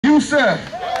Yusuf.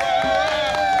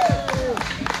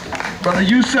 Brother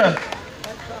Yusuf.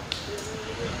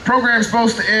 Program's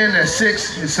supposed to end at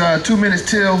 6. It's 2 minutes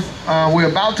till. We're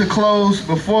about to close.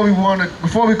 Before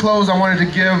we close, I wanted to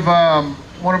give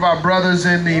one of our brothers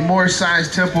in the Moorish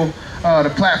Science Temple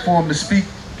the platform to speak.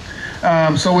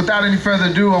 So without any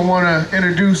further ado, I want to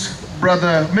introduce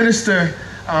Brother Minister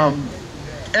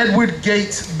Edwood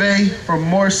Gates Bay from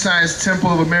Moorish Science Temple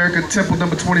of America, Temple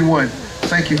number 21.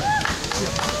 Thank you.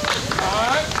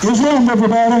 What's wrong,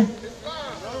 everybody?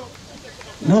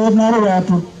 No, I'm not a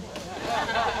rapper.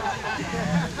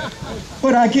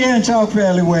 But I can talk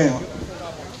fairly well.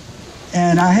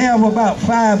 And I have about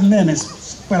 5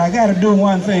 minutes, but I got to do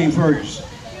one thing first.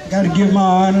 I got to give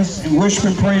my honors and worship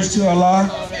and praise to Allah.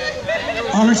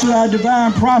 Honor to our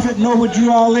divine prophet, Edwood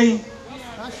Ali.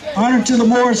 Honor to the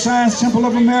Moorish Science Temple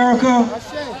of America.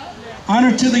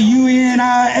 Honor to the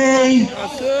UNIA.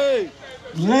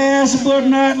 Last but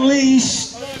not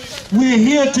least, we're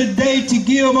here today to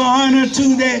give honor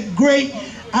to that great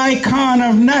icon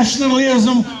of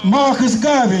nationalism, Marcus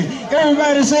Garvey.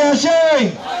 Everybody say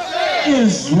Ashe.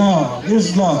 Islam,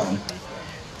 Islam.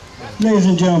 Ladies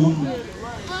and gentlemen,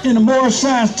 in the Moorish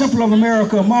Science Temple of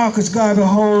America, Marcus Garvey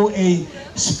holds a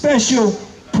special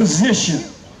position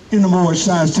in the Moorish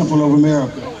Science Temple of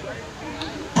America.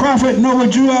 Prophet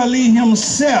Edwood Ali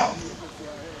himself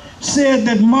said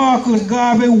that Marcus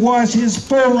Garvey was his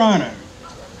forerunner,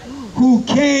 who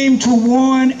came to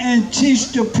warn and teach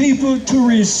the people to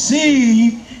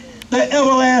receive the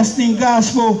everlasting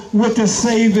gospel with the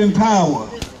saving power,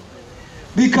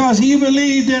 because he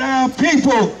believed that our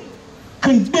people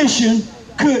condition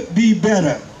could be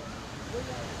better.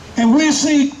 And we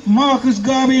see Marcus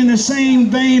Garvey in the same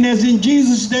vein as in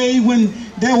Jesus' day, when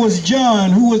there was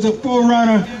John, who was a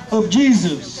forerunner of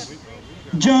Jesus.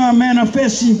 John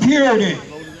manifesting purity.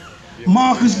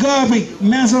 Marcus Garvey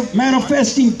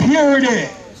manifesting purity,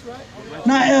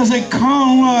 not as a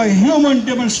carnal or human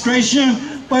demonstration,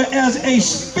 but as a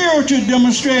spiritual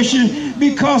demonstration,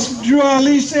 because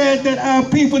Ali said that our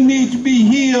people need to be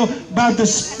healed by the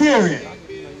Spirit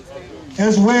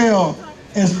as well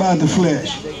as by the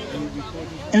flesh.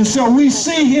 And so we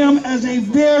see him as a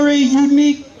very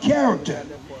unique character.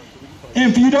 And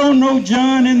if you don't know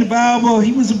John in the Bible,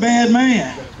 he was a bad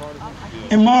man.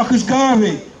 And Marcus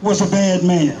Garvey was a bad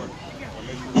man.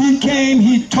 He came,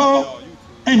 he taught,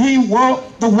 and he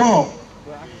walked the walk.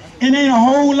 And ain't a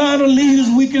whole lot of leaders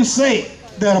we can say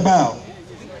that about.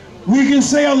 We can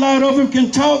say a lot of them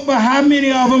can talk, but how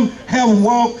many of them have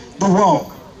walked the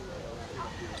walk?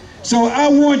 So I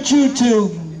want you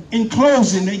to, in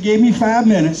closing, they gave me 5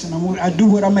 minutes, and I do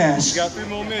what I'm asked. You got 3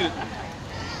 more minutes.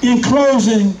 In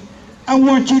closing, I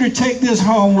want you to take this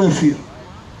home with you.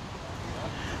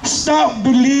 Stop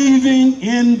believing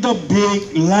in the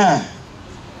big lie.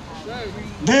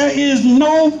 There is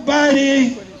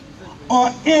nobody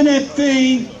or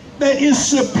anything that is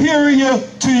superior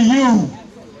to you.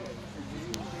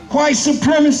 White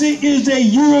supremacy is a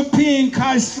European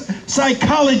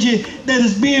psychology that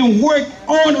is being worked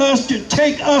on us to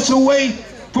take us away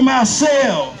from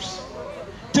ourselves,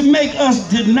 to make us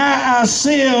deny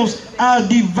ourselves our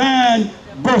divine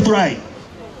birthright.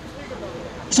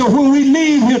 So when we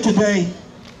leave here today,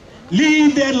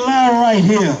 leave that lie right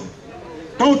here.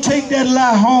 Don't take that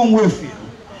lie home with you.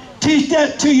 Teach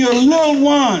that to your little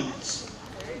ones,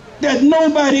 that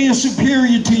nobody is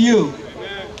superior to you.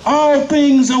 All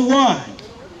things are one.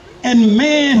 And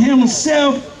man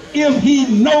himself, if he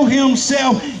know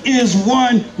himself, is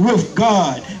one with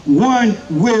God, one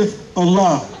with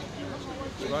Allah.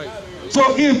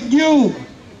 So if you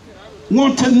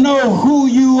want to know who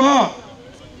you are,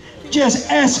 just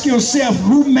ask yourself,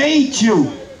 who made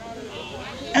you?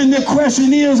 And the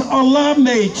question is, Allah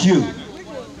made you.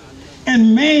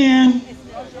 And man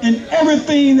and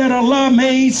everything that Allah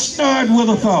made started with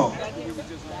a thought.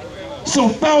 So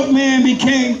thought man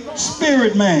became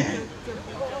spirit man.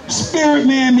 Spirit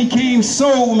man became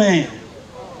soul man.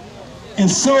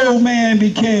 And soul man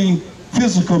became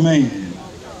physical man.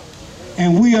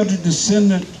 And we are the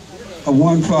descendant of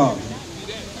one Father.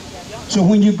 So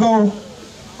when you go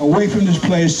away from this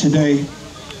place today,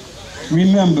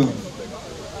 remember,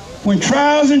 when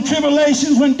trials and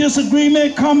tribulations, when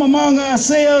disagreement come among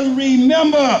ourselves,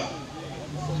 remember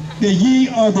that ye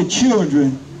are the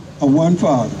children of one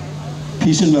Father.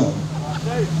 Peace and love.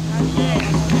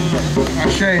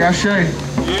 Ashe, Ashe.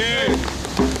 Yeah.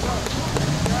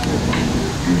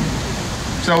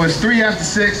 So it's 3 after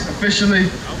 6 officially.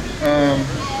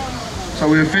 So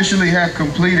we officially have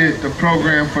completed the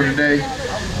program for today.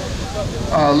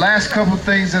 Last couple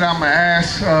things that I'm gonna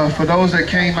ask for those that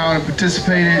came out and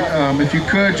participated, if you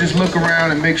could just look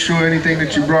around and make sure anything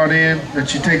that you brought in,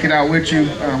 that you take it out with you.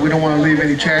 We don't want to leave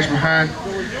any trash behind.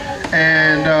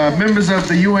 And members of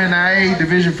the UNIA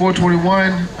Division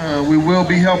 421, we will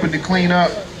be helping to clean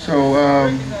up. So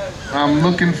I'm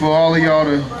looking for all of y'all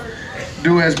to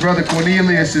do as Brother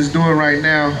Cornelius is doing right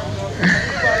now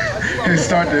and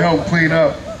start to help clean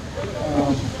up.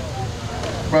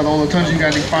 Brother Olatunji, you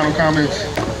got any final comments?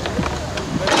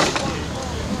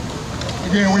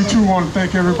 Again, we too want to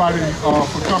thank everybody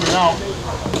for coming out.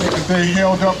 I think that they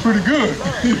held up pretty good.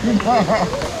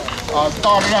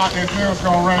 Started out, they said it was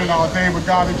going to rain all day, but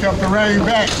God, they kept the rain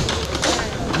back.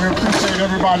 We appreciate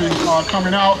everybody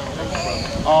coming out.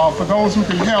 For those who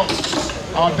can help,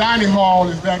 our dining hall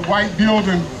is that white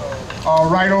building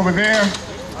right over there,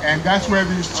 and that's where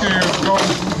these chairs go.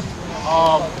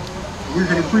 We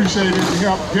can appreciate it to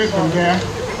help get them there.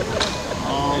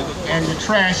 And the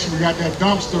trash, we got that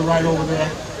dumpster right over there.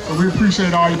 So we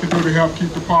appreciate all you can do to help keep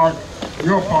the park,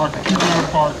 your park, keep your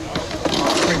park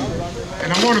clean.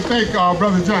 And I want to thank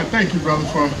Brother John. Thank you, brother,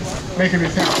 for making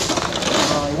this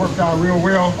happen. It worked out real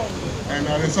well, and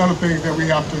there's other things that we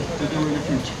have to do in the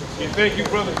future. And thank you,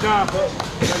 Brother John, for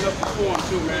letting us perform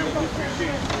too, man. We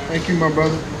appreciate it. Thank you, my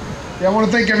brother. Yeah, I want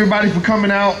to thank everybody for coming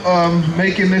out,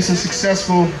 making this a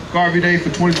successful Garvey Day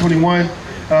for 2021.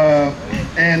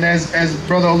 And as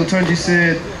Brother Olatunji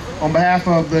said, on behalf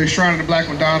of the Shrine of the Black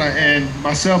Madonna and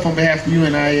myself on behalf of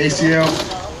UNIA ACL,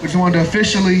 we just wanted to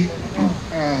officially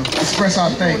express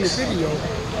our thanks.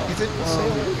 Is it the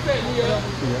same? Yeah,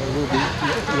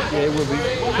 it will be.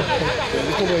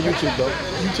 It's going to be on YouTube, though.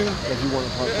 YouTube? If you want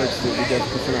to purchase it, we got to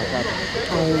send out copies.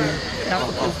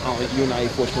 On UNIA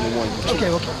 421.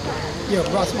 Okay.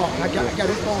 Yeah, Ross Small. I got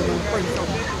his phone number.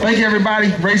 Thank you,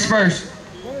 everybody. Race first.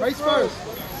 Race first.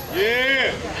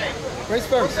 Yeah. Race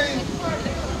first.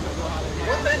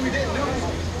 One thing we didn't do,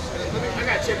 I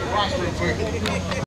got to check the roster real quick.